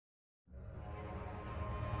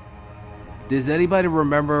Does anybody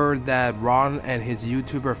remember that Ron and his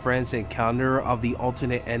YouTuber friends encounter of the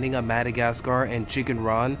alternate ending of Madagascar and Chicken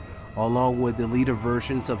Run, along with deleted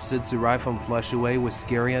versions of Sid Sarai from Flush Away was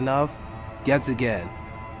scary enough? Guess again.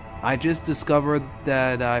 I just discovered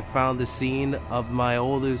that I found the scene of my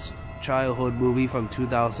oldest childhood movie from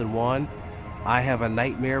 2001. I have a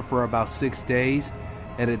nightmare for about 6 days,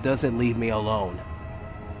 and it doesn't leave me alone.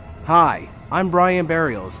 Hi, I'm Brian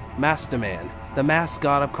Barrios, Masterman, the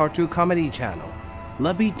mascot of Cartoon Comedy Channel.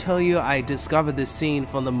 Let me tell you, I discovered this scene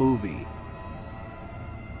from the movie.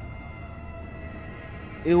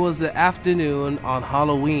 It was the afternoon on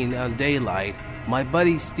Halloween on daylight. My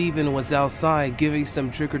buddy Steven was outside giving some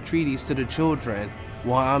trick-or-treaties to the children,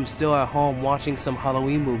 while I'm still at home watching some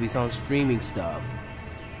Halloween movies on streaming stuff.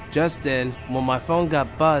 Just then, when my phone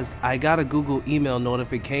got buzzed, I got a Google email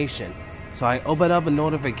notification. So I opened up a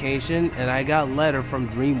notification and I got a letter from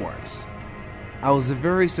DreamWorks. I was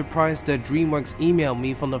very surprised that DreamWorks emailed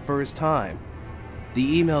me for the first time.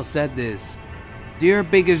 The email said this: "Dear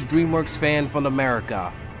biggest DreamWorks fan from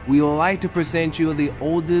America, we would like to present you the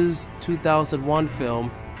oldest 2001 film,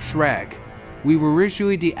 Shrek. We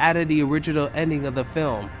originally added the original ending of the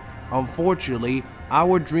film. Unfortunately,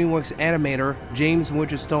 our DreamWorks animator, James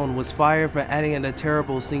Winterstone, was fired for adding in a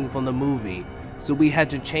terrible scene from the movie, so we had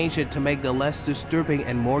to change it to make it less disturbing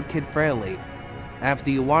and more kid-friendly. After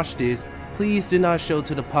you watch this, please do not show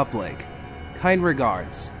to the public. Kind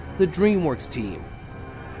regards, the DreamWorks team."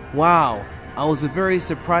 Wow, I was very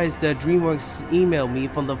surprised that DreamWorks emailed me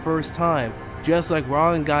for the first time, just like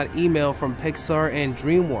Ron got email from Pixar and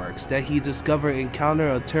DreamWorks that he discovered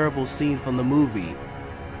encountered a terrible scene from the movie.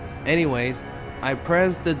 Anyways, I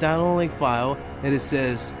pressed the download link file and it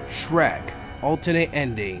says Shrek, alternate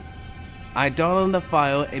ending. I downloaded the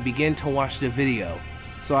file and began to watch the video,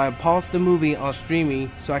 so I paused the movie on streaming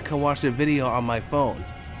so I could watch the video on my phone.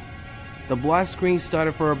 The black screen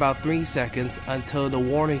started for about 3 seconds until the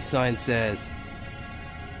warning sign says,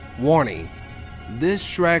 "Warning. This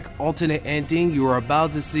Shrek alternate ending you are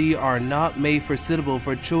about to see are not made for suitable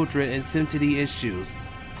for children and sensitivity issues.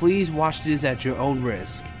 Please watch this at your own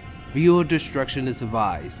risk. Viewer destruction is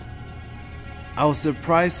advised." I was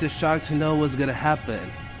surprised and shocked to know what was gonna happen.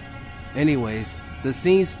 Anyways, the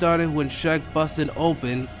scene started when Shrek busted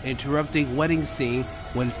open, interrupting wedding scene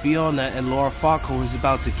when Fiona and Laura Farquhar was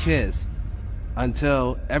about to kiss,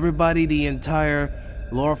 until everybody the entire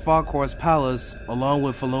Laura Farquhar's palace, along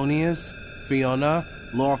with Felonious, Fiona,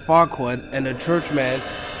 Laura Farquhar, and the churchman,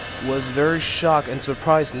 was very shocked and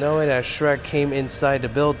surprised knowing that Shrek came inside the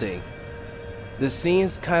building. The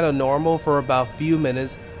scene's kinda normal for about a few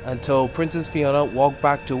minutes until Princess Fiona walked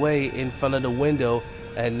back away in front of the window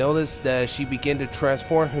and noticed that she began to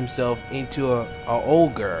transform himself into a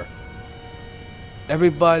ogre.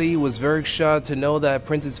 Everybody was very shocked to know that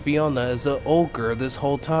Princess Fiona is an ogre this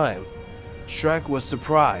whole time. Shrek was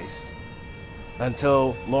surprised,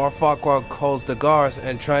 until Laura Farquhar calls the guards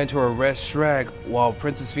and trying to arrest Shrek while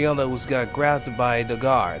Princess Fiona got grabbed by the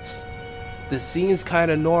guards. The scene's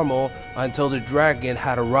kinda normal until the dragon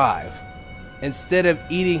had arrived. Instead of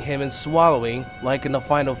eating him and swallowing, like in the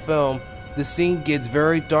final film, the scene gets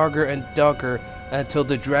very darker and darker until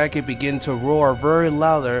the dragon begins to roar very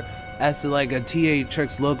louder as like a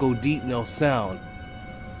THX logo deep note sound.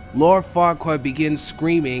 Lord Farquhar begins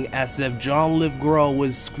screaming as if John Livgirl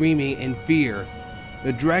was screaming in fear.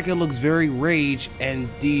 The dragon looks very raged and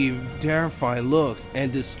terrifying looks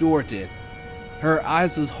and distorted. Her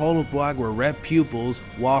eyes was hollow black with red pupils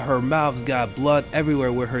while her mouth's got blood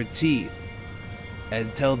everywhere with her teeth.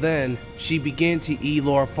 Until then, she began to eat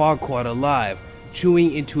Lord Farquaad alive,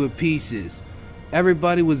 chewing into it pieces.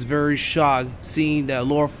 Everybody was very shocked seeing that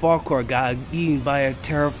Lord Farquaad got eaten by a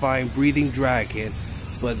terrifying breathing dragon,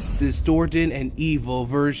 but distorted and evil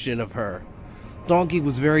version of her. Donkey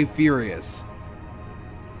was very furious.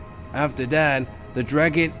 After that, the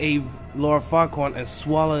dragon ate Lord Farquaad and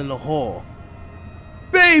swallowed in the whole.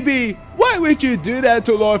 Baby, why would you do that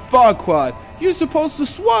to Lord Farquaad? You're supposed to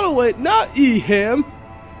swallow it, not eat him.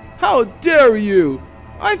 How dare you?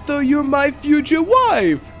 I thought you were my future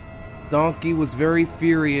wife. Donkey was very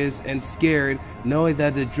furious and scared, knowing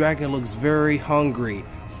that the dragon looks very hungry,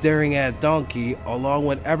 staring at Donkey along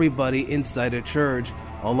with everybody inside the church,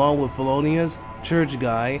 along with Felonious, Church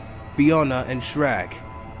Guy, Fiona, and Shrek.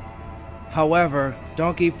 However,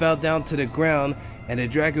 Donkey fell down to the ground and the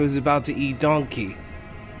dragon was about to eat Donkey.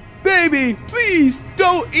 Baby, please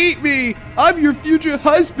don't eat me! I'm your future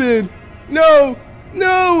husband! No!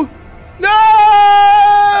 No!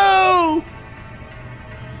 No!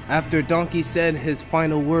 After Donkey said his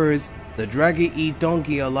final words, the dragon ate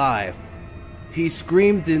Donkey alive. He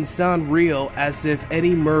screamed and sounded real as if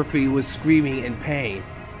Eddie Murphy was screaming in pain.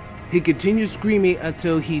 He continued screaming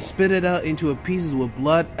until he spit it out into pieces with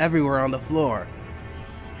blood everywhere on the floor.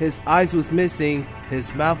 His eyes was missing,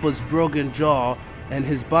 his mouth was broken jaw, and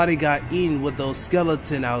his body got eaten with those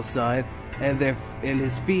skeleton outside, and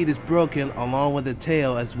his feet is broken along with the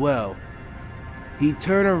tail as well. She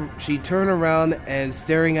turned around and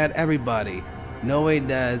staring at everybody, knowing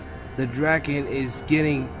that the dragon is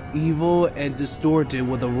getting evil and distorted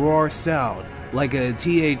with a roar sound, like a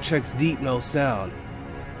THX deep note sound.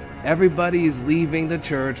 Everybody is leaving the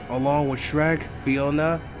church along with Shrek,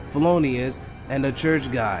 Fiona, Felonious, and the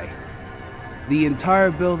church guy. The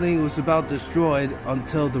entire building was about destroyed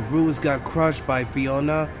until the roofs got crushed by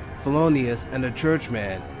Fiona, Felonious, and the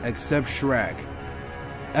churchman, except Shrek.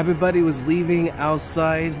 Everybody was leaving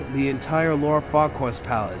outside the entire Lord Farquaad's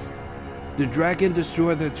palace. The dragon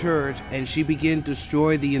destroyed the church, and she began to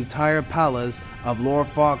destroy the entire palace of Lord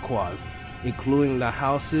Farquaad, including the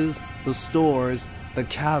houses, the stores, the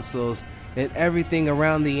castles, and everything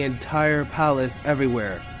around the entire palace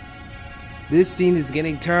everywhere. This scene is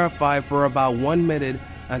getting terrified for about 1 minute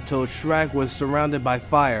until Shrek was surrounded by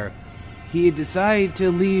fire. He had decided to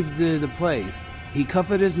leave the place. He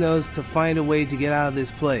covered his nose to find a way to get out of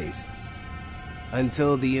this place,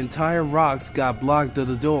 until the entire rocks got blocked to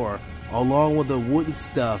the door, along with the wooden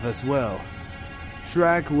stuff as well.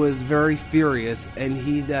 Shrek was very furious, and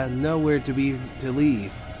he had nowhere to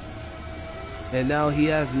leave. And now he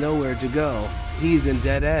has nowhere to go. He's in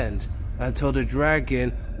dead end. Until the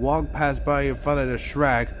dragon walked past by in front of the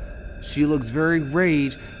Shrek. She looks very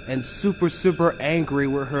raged and super angry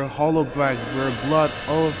with her hollow black blood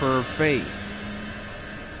all over her face.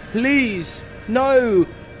 Please, no,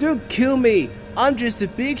 don't kill me. I'm just a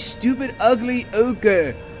big, stupid, ugly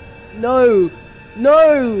ogre. No,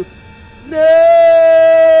 no, no!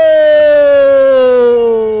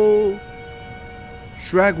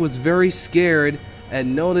 Shrek was very scared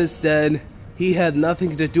and noticed that he had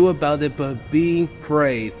nothing to do about it but being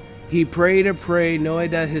prayed. He prayed and prayed,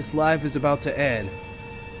 knowing that his life is about to end.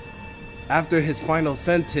 After his final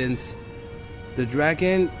sentence, the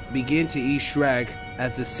dragon began to eat Shrek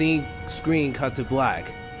as the screen cut to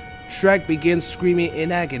black. Shrek began screaming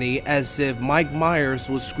in agony as if Mike Myers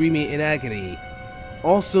was screaming in agony.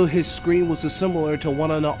 Also, his scream was similar to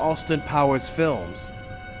one of the Austin Powers films.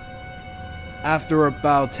 After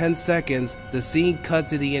about 10 seconds, the scene cut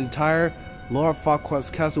to the entire Lord Farquaad's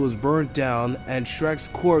castle was burned down, and Shrek's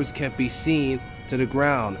corpse can be seen to the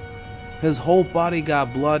ground. His whole body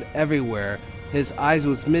got blood everywhere. His eyes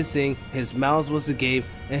was missing, his mouth was agape,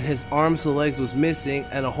 and his arms and legs was missing,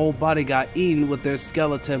 and the whole body got eaten with their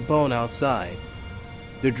skeleton bone outside.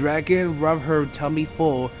 The dragon rubbed her tummy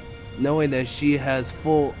full, knowing that she has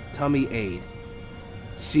full tummy ache.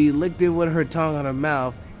 She licked it with her tongue on her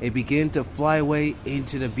mouth and began to fly away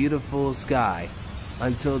into the beautiful sky,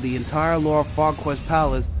 until the entire Lord Farquaad's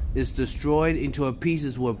palace is destroyed into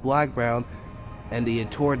pieces with black brown and they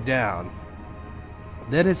tore down.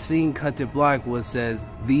 Then a scene cut to black which says,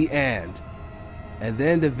 "The End." And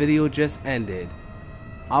then the video just ended.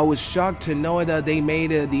 I was shocked to know that they made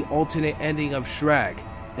the alternate ending of Shrek.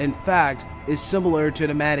 In fact, it's similar to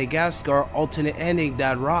the Madagascar alternate ending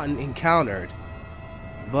that Rotten encountered.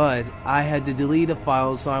 But I had to delete the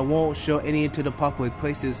file so I won't show any to the public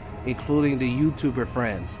places, including the YouTuber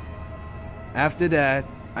friends. After that,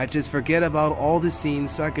 I just forget about all the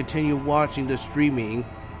scenes so I continue watching the streaming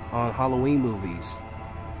on Halloween movies.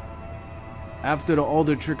 After all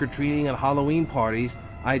the trick-or-treating and Halloween parties,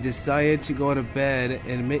 I decided to go to bed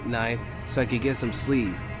at midnight so I could get some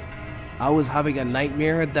sleep. I was having a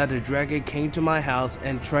nightmare that the dragon came to my house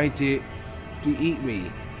and tried to eat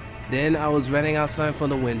me. Then I was running outside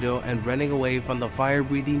from the window and running away from the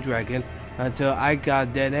fire-breathing dragon until I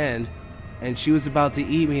got dead end, and she was about to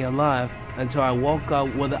eat me alive until I woke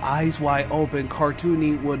up with the eyes wide open,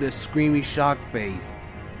 cartoony with a screamy shock face.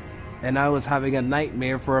 And I was having a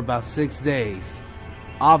nightmare for about 6 days.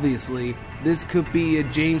 Obviously, this could be a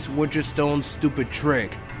James Winterstone stupid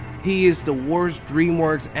trick. He is the worst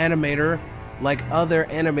DreamWorks animator, like other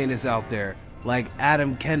animators out there, like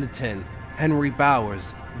Adam Kennington, Henry Bowers,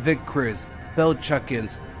 Vic Chris, Bill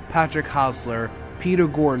Chuckins, Patrick Hausler, Peter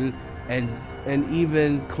Gordon, and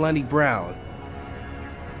even Clenny Brown.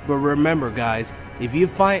 But remember guys, if you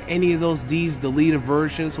find any of these deleted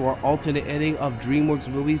versions or alternate ending of DreamWorks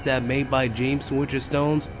movies that made by James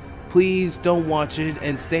Winterstones, please don't watch it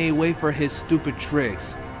and stay away from his stupid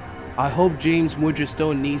tricks. I hope James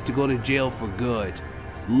Winterstone needs to go to jail for good.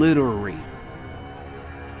 Literally.